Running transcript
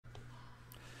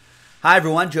Hi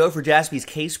everyone, Joe for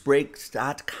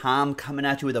jaspyscasebreaks.com coming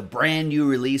at you with a brand new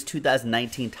release,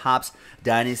 2019 Topps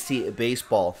Dynasty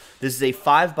Baseball. This is a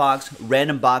 5-box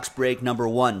random box break number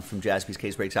 1 from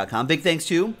jaspyscasebreaks.com. Big thanks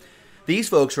to these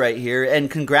folks right here,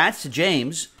 and congrats to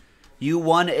James. You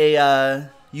won a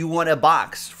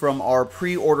box from our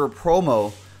pre-order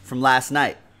promo from last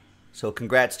night. So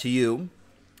congrats to you.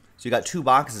 So you got 2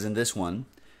 boxes in this one.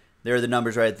 There are the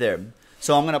numbers right there.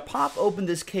 So I'm going to pop open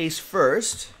this case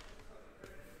first.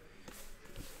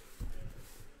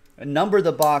 And number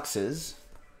the boxes.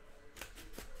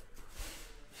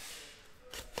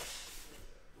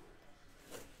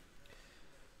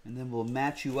 And then we'll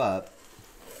match you up.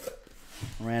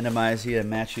 Randomize you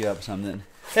and match you up something.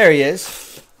 There he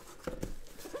is.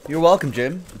 You're welcome,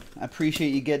 Jim. I appreciate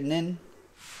you getting in.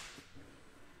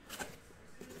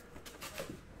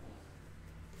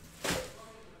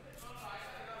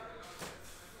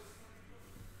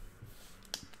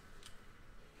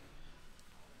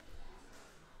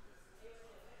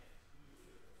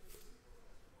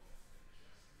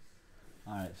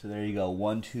 All right, so there you go.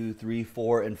 1, 2, 3,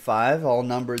 4, and 5, all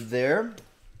numbered there.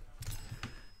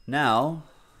 Now,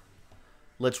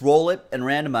 let's roll it and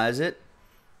randomize it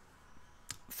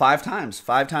 5 times.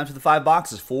 5 times with the 5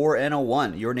 boxes, 4 and a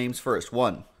 1. Your name's first.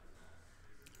 1,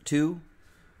 2,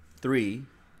 3,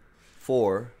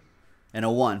 4, and a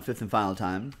 1. 5th and final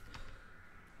time.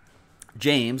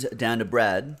 James down to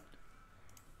Brad.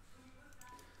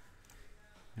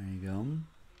 There you go.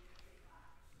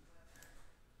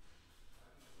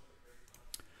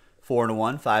 4 and a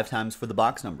 1, 5 times for the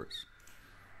box numbers.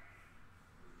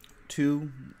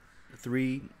 2,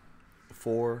 3,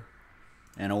 4,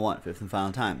 and a 1. 5th and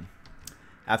final time.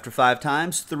 After 5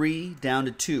 times, 3 down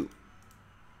to 2.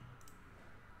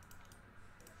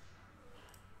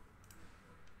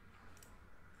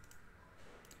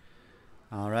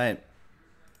 All right.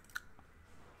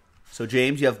 So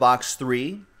James, you have box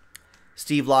 3.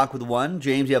 Steve Locke with 1.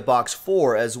 James, you have box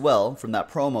 4 as well from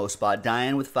that promo spot.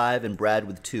 Diane with 5 and Brad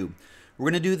with 2. We're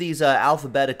going to do these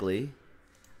alphabetically.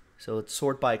 So let's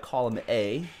sort by column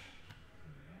A.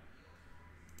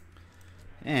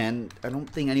 And I don't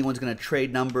think anyone's going to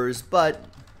trade numbers, but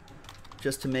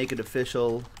just to make it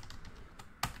official,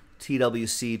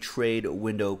 TWC trade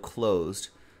window closed.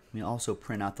 Let me also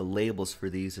print out the labels for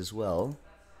these as well.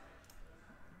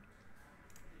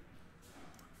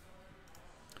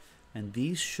 And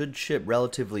these should ship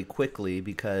relatively quickly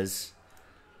because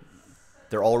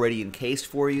they're already encased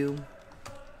for you.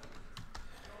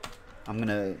 I'm going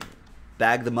to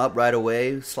bag them up right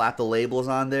away, slap the labels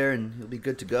on there, and you'll be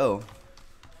good to go.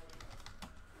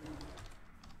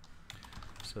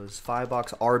 So it's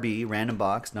 5-box RB, random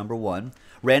box, number 1.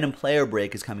 Random player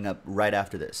break is coming up right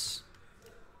after this.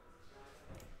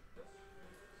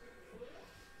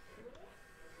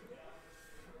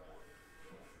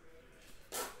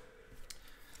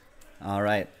 All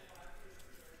right.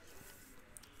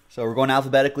 So we're going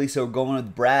alphabetically, so we're going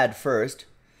with Brad first.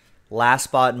 Last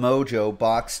Spot Mojo,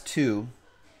 box 2,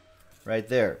 right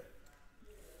there.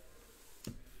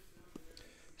 So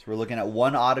we're looking at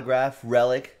 1 autograph,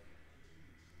 relic,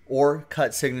 or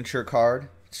cut signature card.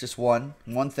 It's just one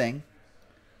thing.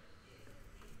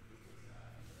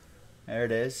 There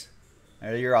it is.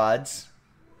 There are your odds.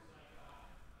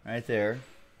 Right there.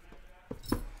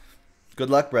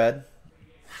 Good luck, Brad.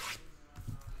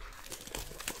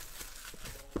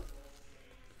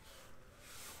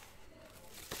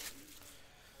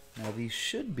 Now these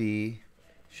should be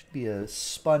a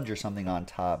sponge or something on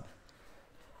top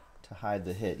to hide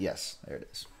the hit. Yes, there it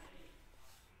is.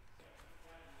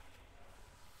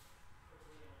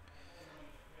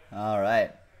 All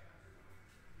right.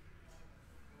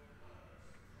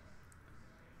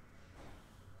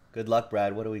 Good luck,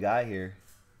 Brad. What do we got here?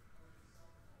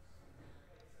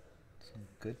 Some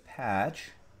good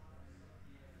patch.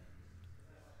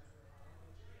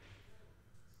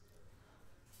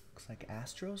 Like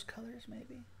Astros colors,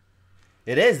 maybe?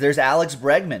 It is. There's Alex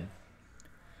Bregman.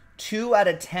 2 out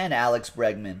of 10, Alex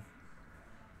Bregman.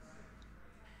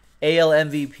 AL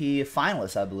MVP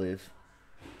finalist, I believe.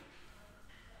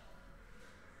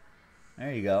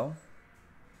 There you go.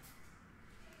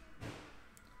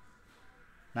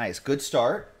 Nice. Good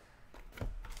start.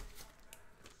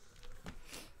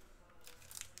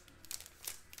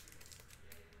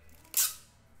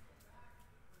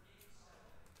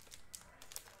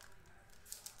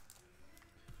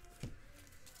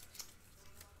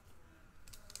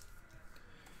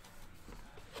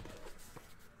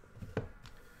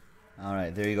 All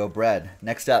right, there you go, Brad.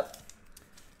 Next up,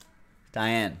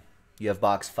 Diane, you have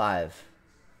box 5.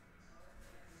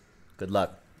 Good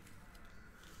luck.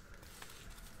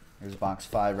 There's box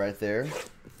 5 right there.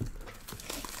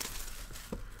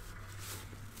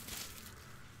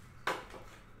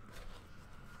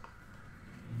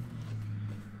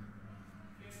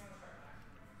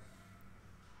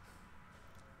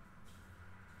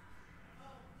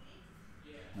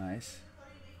 Nice.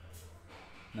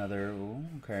 Another, ooh,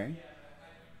 okay.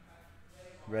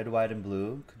 Red, white, and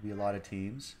blue. Could be a lot of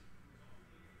teams.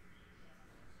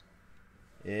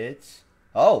 It's,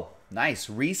 oh, nice.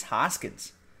 Rhys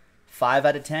Hoskins. 5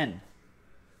 out of 10.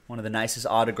 One of the nicest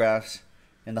autographs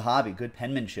in the hobby. Good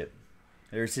penmanship.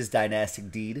 There's his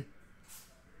dynastic deed.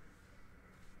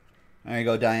 There you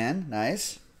go, Diane.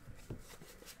 Nice.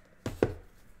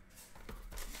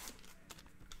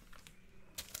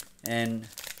 And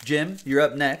Jim, you're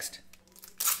up next.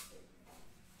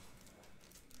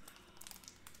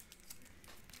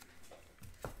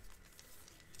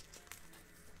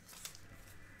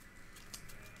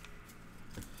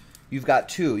 You've got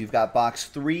 2. You've got box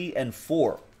 3 and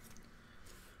 4.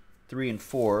 3 and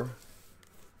 4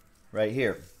 right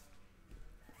here.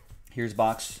 Here's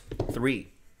box 3.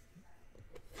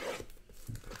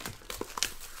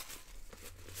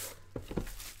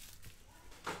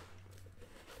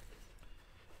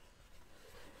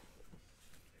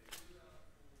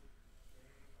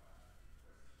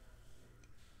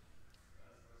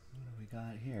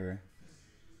 Got here.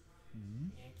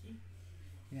 Yankee?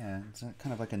 Yeah, it's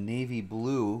kind of like a navy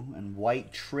blue and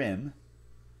white trim.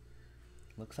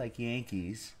 Looks like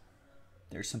Yankees.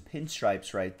 There's some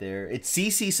pinstripes right there. It's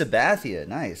CC Sabathia.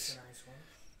 Nice. That's a nice one.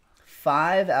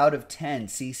 5 out of 10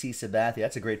 CC Sabathia.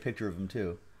 That's a great picture of him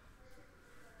too.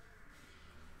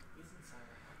 He's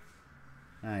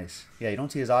inside. Nice. Yeah, you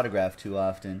don't see his autograph too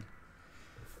often.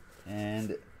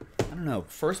 And I don't know,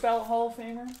 first ballot Hall of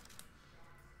Famer?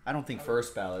 I don't think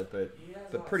first ballot, but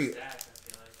pretty Stats, I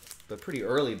feel like. but pretty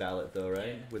early ballot though, right?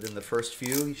 Yeah. Within the first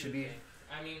few, he should be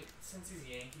I mean, since he's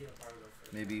Yankee, he'll probably go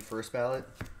first. maybe first ballot.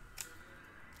 It's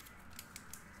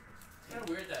kind of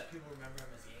weird that people remember him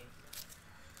as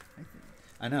Yankee.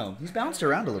 I know he's bounced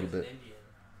around a little bit. Indian.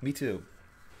 Me too.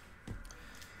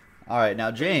 All right, now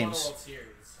He won a James. World Series,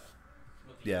 so,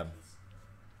 with the Yeah. Yankees.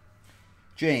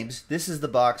 James, this is the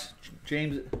box.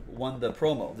 James won the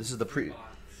promo. This is the Box.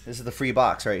 This is the free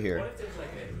box right here. What if there's like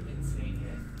an insane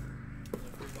hit? In the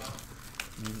free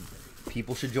box?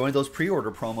 People should join those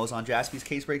pre-order promos on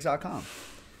JaspysCaseBreaks.com.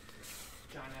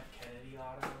 John F. Kennedy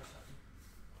auto or something.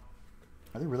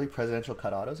 Are there really presidential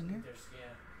cut autos in here? There's,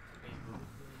 yeah. Babe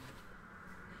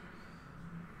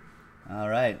Ruth. All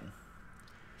right.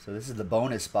 So this is the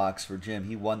bonus box for Jim.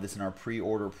 He won this in our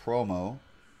pre-order promo.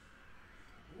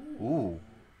 Ooh.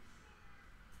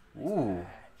 Ooh. Patch.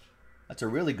 That's a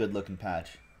really good looking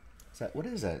patch. Is that, what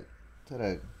is that? Is that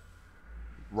a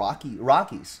Rockies? You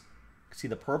can see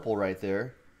the purple right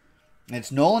there. And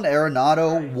it's Nolan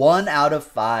Arenado, Nice. 1 out of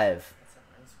 5. That's a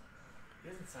nice one. He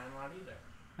doesn't sign a lot either.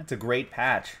 That's a great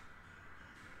patch.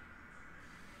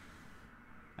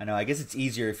 I know, I guess it's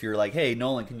easier if you're like, hey,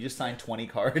 Nolan, can you just sign 20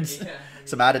 cards? Yeah,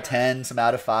 Some out of 10, some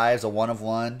out of 5s, a 1 of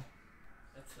 1.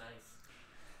 That's nice.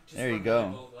 Just There you run go.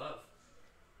 my Gold Glove.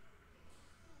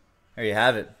 There you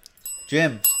have it.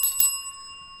 Jim,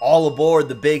 all aboard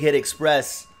the Big Hit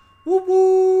Express. Whoop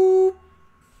whoop.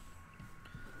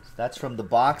 So that's from the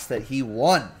box that he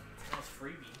won. Nice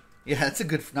freebie. Yeah, that's a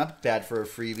good, not bad for a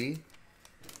freebie.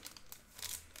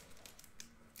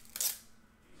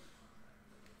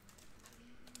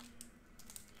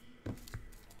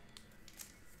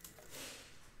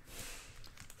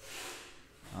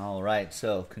 All right,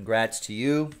 so congrats to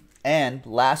you. And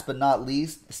last but not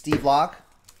least, Steve Locke.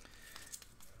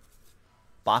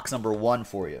 Box number 1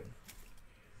 for you.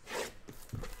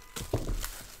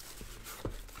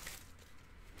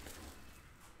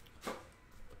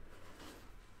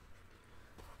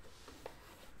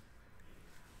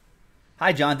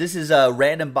 Hi, John. This is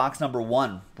random box number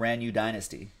 1, brand new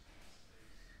Dynasty.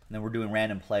 And then we're doing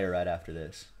random player right after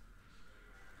this.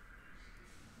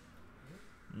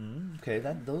 Okay,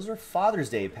 those are Father's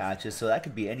Day patches, so that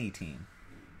could be any team.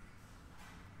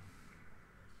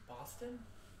 Boston?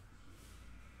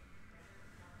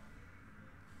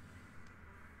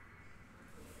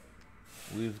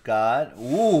 We've got,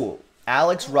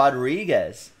 Alex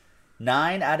Rodriguez.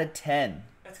 9 out of 10.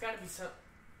 That's got to be some.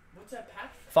 What's that patch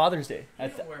for? Father's Day. He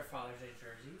didn't wear Father's Day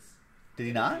jerseys. Did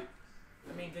he not?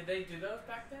 I mean, did they do those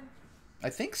back then? I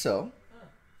think so. Huh.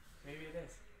 Maybe it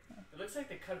is. It looks like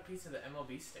they cut a piece of the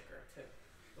MLB sticker too.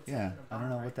 Looks Yeah, like in the I don't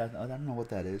know bottom what right. that. I don't know what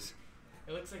that is.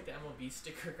 It looks like the MLB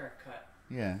sticker got cut.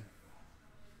 Yeah.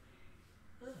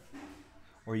 Huh.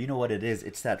 Or you know what it is?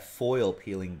 It's that foil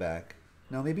peeling back.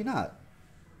 No, maybe not.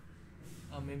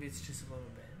 Oh, maybe it's just a little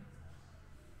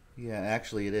bit. Yeah,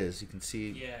 actually it is. You can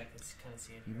see. Yeah, I can kind of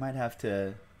see it. You might have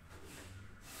to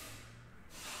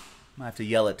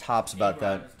yell at Topps about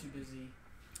that. Was too busy.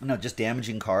 No, just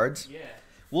damaging cards. Yeah.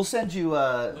 We'll send you.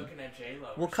 Looking at J-Lo.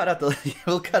 We'll cut out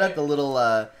the little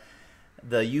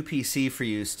the UPC for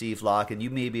you, Steve Locke, and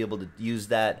you may be able to use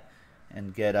that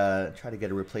and get try to get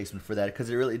a replacement for that, because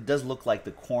it does look like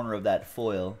the corner of that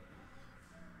foil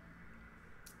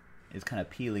is kind of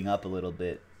peeling up a little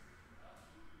bit.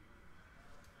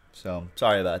 So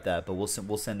sorry about that, but we'll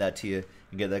send that to you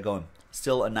and get that going.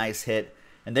 Still a nice hit.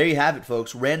 And there you have it,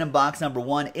 folks. Random box number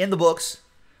 1 in the books.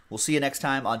 We'll see you next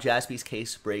time on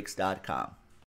JaspysCaseBreaks.com.